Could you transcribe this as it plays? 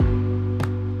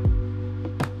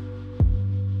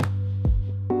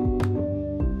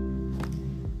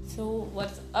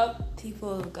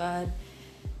people of God.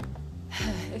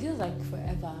 It feels like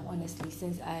forever, honestly,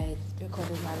 since I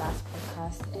recorded my last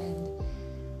podcast, and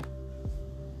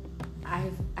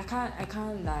I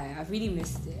can't lie. I've really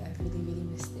missed it. I've really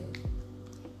missed it,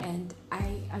 and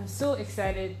I'm so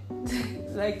excited.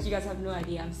 Like, you guys have no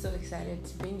idea. I'm so excited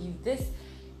to bring you this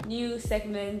new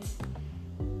segment,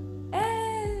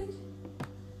 and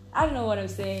I don't know what I'm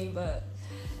saying, but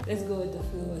let's go with the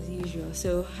flow as usual.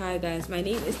 So, hi guys, my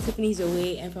name is Tiffany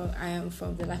Zoe, and I am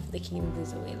from the Life of the Kingdom, the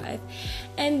Zoe Life,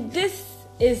 and this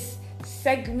is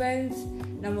segment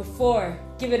number 4.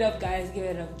 Give it up, guys. Give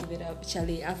it up.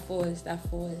 Charlie, at first.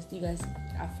 You guys,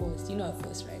 at first. You know at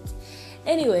first, right?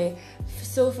 Anyway,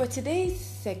 so for today's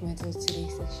segment or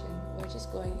today's session, we're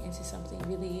just going into something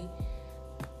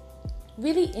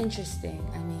really interesting.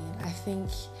 I mean, I think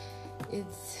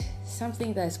it's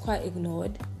something that is quite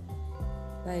ignored,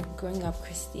 like growing up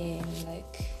Christian,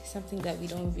 like something that we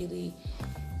don't really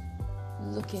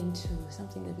look into,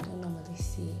 something that we don't normally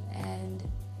see. And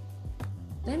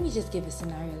let me just give a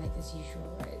scenario like as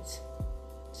usual, right?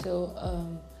 So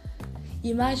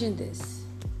imagine this.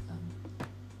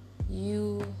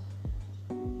 You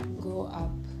grow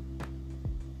up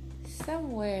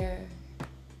somewhere,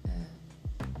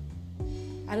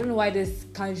 I don't know why this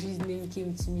country's name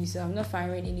came to me, so I'm not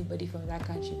firing anybody from that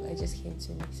country, but it just came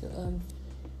to me. So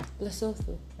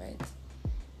Lesotho, right?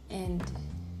 And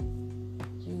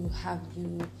you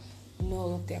know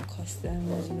all of their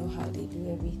customs, you know how they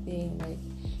do everything. Like,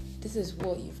 this is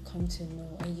what you've come to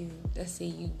know, and let's say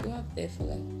you go up there for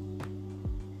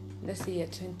let's say you're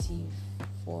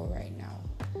 24 right now,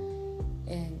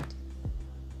 and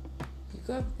you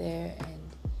go up there and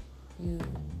you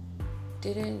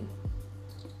didn't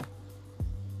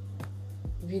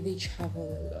really travel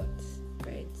a lot,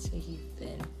 right? So you've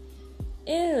been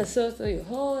in Lesotho your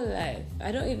whole life.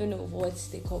 I don't even know what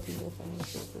they call people from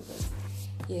Lesotho, but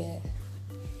yeah.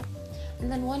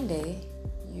 And then one day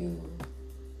you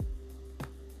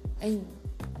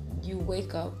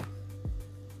wake up,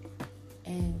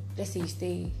 and let's say you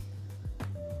stay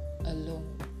alone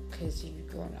because you've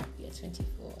grown up, you're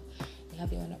 24, you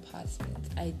have your own apartment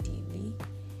ideally,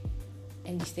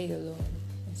 and you stay alone.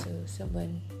 And so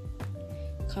someone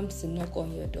comes to knock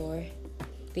on your door.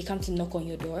 They come to knock on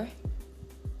your door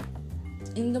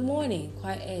in the morning,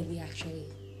 quite early actually,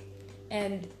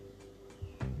 and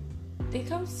they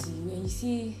come to you, and you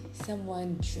see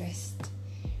someone dressed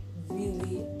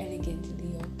really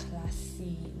elegantly or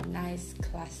classy, nice,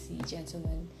 classy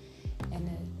gentleman and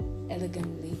an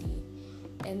elegant lady,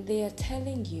 and they are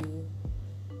telling you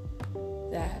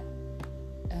that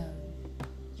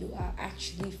you are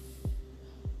actually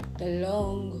the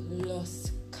long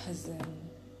lost cousin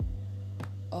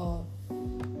of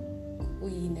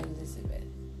Queen Elizabeth.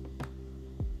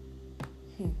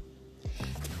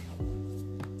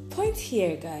 Point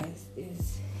here, guys,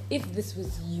 is if this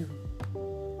was you,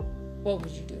 what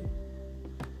would you do?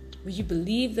 Would you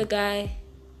believe the guy?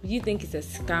 Would you think it's a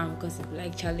scam? Because,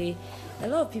 like, Charlie, a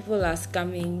lot of people are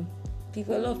scamming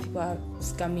people. A lot of people are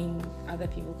scamming other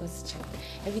people because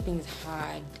everything is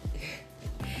hard.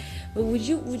 But would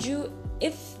you,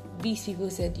 if these people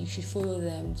said you should follow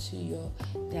them to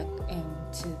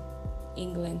to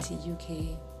England, to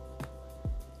UK,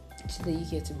 to the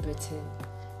UK, to Britain,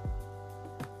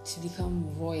 to become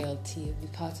royalty, be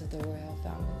part of the royal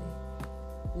family,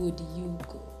 would you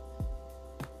go?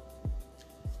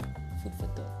 Food for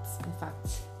thoughts. In fact,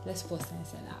 let's pause and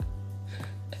answer that.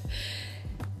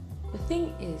 The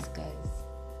thing is, guys,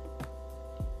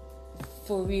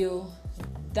 for real,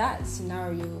 that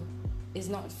scenario is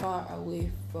not far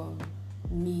away from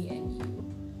me and you,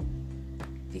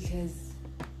 because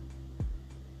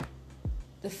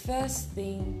the first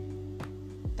thing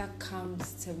that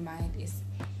comes to mind is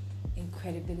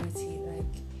incredibility.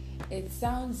 Like, it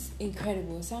sounds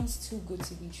incredible. It sounds too good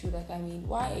to be true. Like, I mean,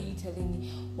 why are you telling me?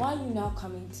 Why are you now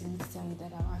coming to me to tell me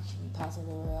that I'm actually part of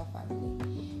the royal family?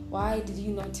 Why did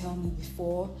you not tell me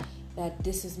before that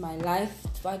this is my life?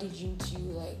 Why didn't you,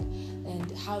 like,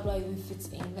 and how do I even fit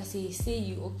in? Let's say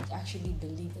you actually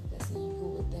believe the person, you go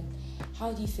with them.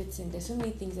 How do you fit in? There's so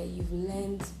many things that you've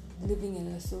learned living in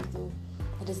Lesotho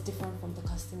that is different from the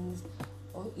customs,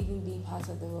 or even being part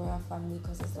of the royal family,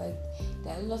 because it's like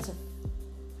there are lots of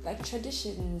like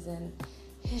traditions and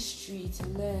history to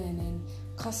learn and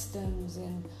customs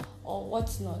and or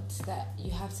what's not that you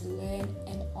have to learn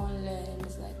and unlearn. And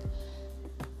it's like,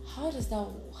 how does that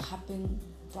happen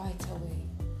right away?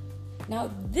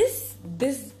 Now this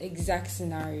exact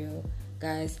scenario,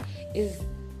 guys, is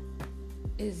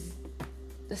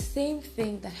the same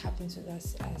thing that happens with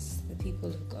us as the people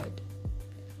of God.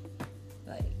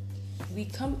 Like, we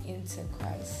come into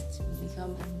Christ, we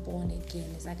become born again.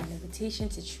 It's like an invitation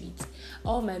to treat.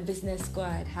 All my business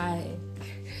squad, hi.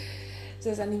 So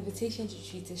it's an invitation to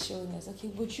treat, is showing us, okay,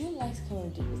 would you like to come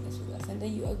and do business with us? And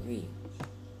then you agree.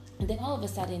 And then all of a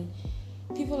sudden,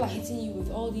 people are hitting you with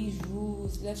all these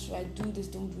rules, left, right, do this,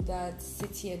 don't do that,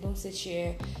 sit here, don't sit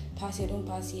here, pass here, don't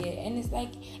pass here. And it's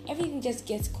like everything just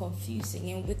gets confusing.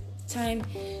 And with time,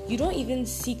 you don't even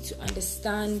seek to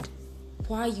understand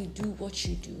why you do what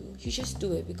you do. You just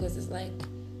do it because it's like,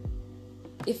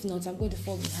 if not, I'm going to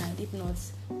fall behind. If not,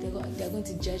 they're going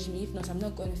to judge me. If not, I'm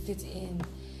not going to fit in.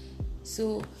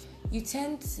 So you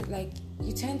tend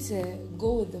to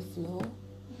go with the flow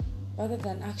rather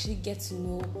than actually get to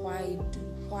know why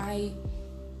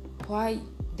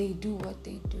they do what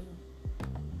they do.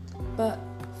 But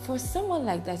for someone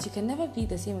like that, you can never be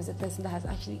the same as a person that has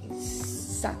actually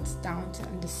sat down to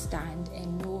understand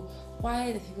and know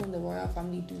why the people in the royal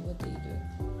family do what they do.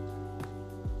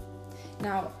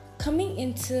 Now, coming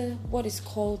into what is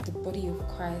called the body of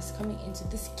Christ, coming into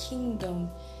this kingdom,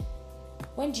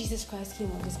 when Jesus Christ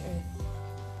came on this earth,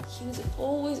 he was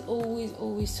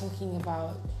always talking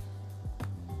about,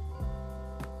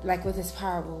 like with his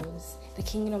parables, the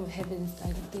kingdom of heaven is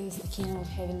like this, the kingdom of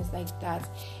heaven is like that.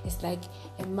 It's like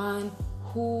a man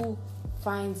who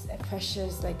finds a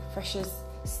precious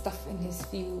stuff in his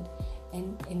field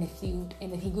and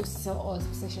then he goes to sell all his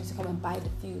possessions to come and buy the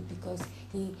field because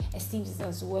he esteems it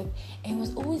as worth. And he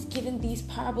was always given these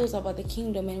parables about the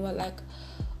kingdom, and we're like,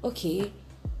 okay,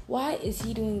 why is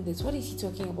he doing this? What is he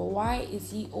talking about? Why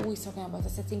is he always talking about a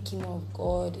certain kingdom of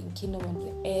God and kingdom of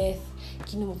the earth,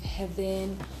 kingdom of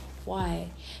heaven? Why?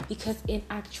 Because in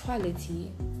actuality,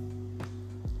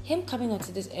 him coming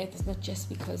onto this earth is not just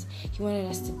because he wanted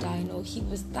us to die. No, he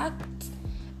was that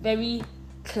very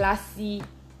classy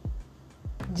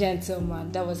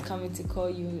gentleman that was coming to call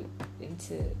you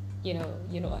into, you know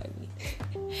what I mean.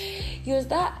 He was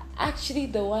that actually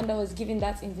the one that was giving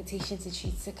that invitation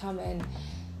to come and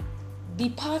be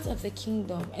part of the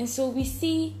kingdom. And so we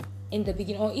see in the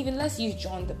beginning, or even let's use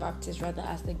John the Baptist rather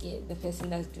as the person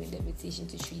that's doing the invitation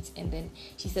to treat, and then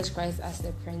Jesus Christ as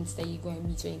the prince that you go and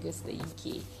meet when you go to the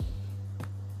UK.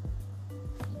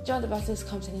 John the Baptist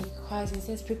comes and he cries and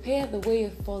says, prepare the way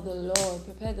for the Lord,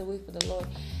 prepare the way for the Lord.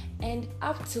 And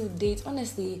up to date,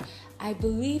 honestly, I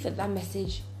believe that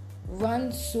message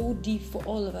runs so deep for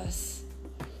all of us.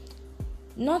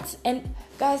 And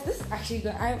guys, this is actually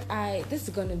this is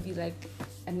gonna be like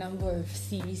a number of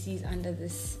series under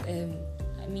this. Did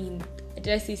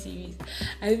I say series?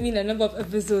 I mean a number of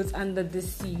episodes under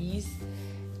this series,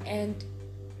 and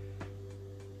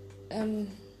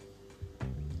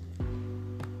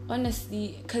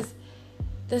honestly, because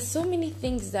there's so many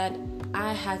things that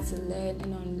I had to learn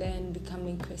and unlearn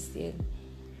becoming Christian.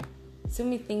 So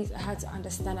many things I had to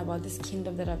understand about this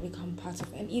kingdom that I've become part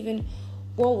of, and even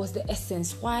what was the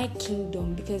essence? Why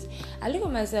kingdom? Because I look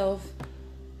at myself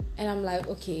and I'm like,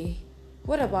 okay,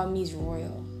 what about me is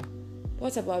royal?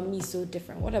 What about me is so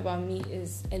different? What about me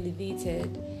is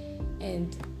elevated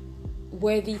and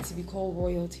worthy to be called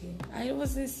royalty? I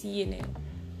wasn't seeing it.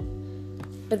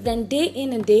 But then day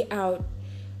in and day out,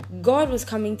 God was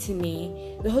coming to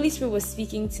me, the Holy Spirit was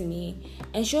speaking to me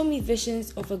and showing me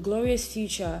visions of a glorious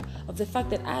future, of the fact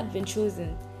that I had been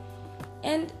chosen.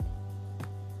 And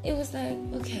it was like,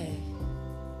 okay,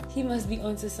 he must be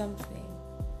onto something.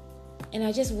 And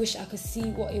I just wish I could see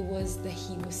what it was that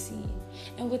he was seeing.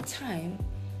 And with time,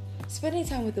 spending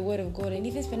time with the Word of God and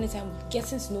even spending time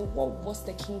getting to know what was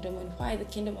the kingdom and why the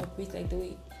kingdom operates like the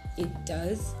way it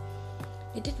does,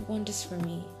 it did wonders for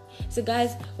me. So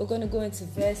guys, we're going to go into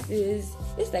verses.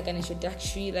 This is like an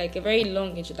introductory, like a very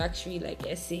long introductory, like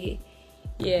essay.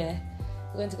 Yeah,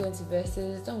 we're going to go into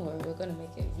verses. Don't worry, we're going to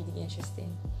make it really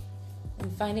interesting.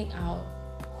 And finding out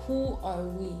who are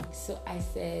we. So I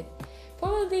said,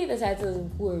 probably the title is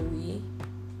Who Are We?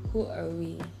 Who are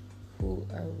we? Who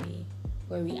are we?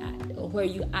 Where are we at? Or where are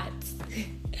you at?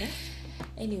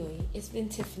 Anyway, it's been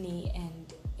Tiffany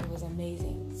and it was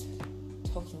amazing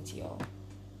talking to y'all.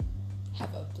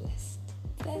 Have a blessed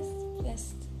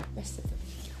rest of the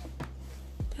week.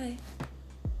 Bye.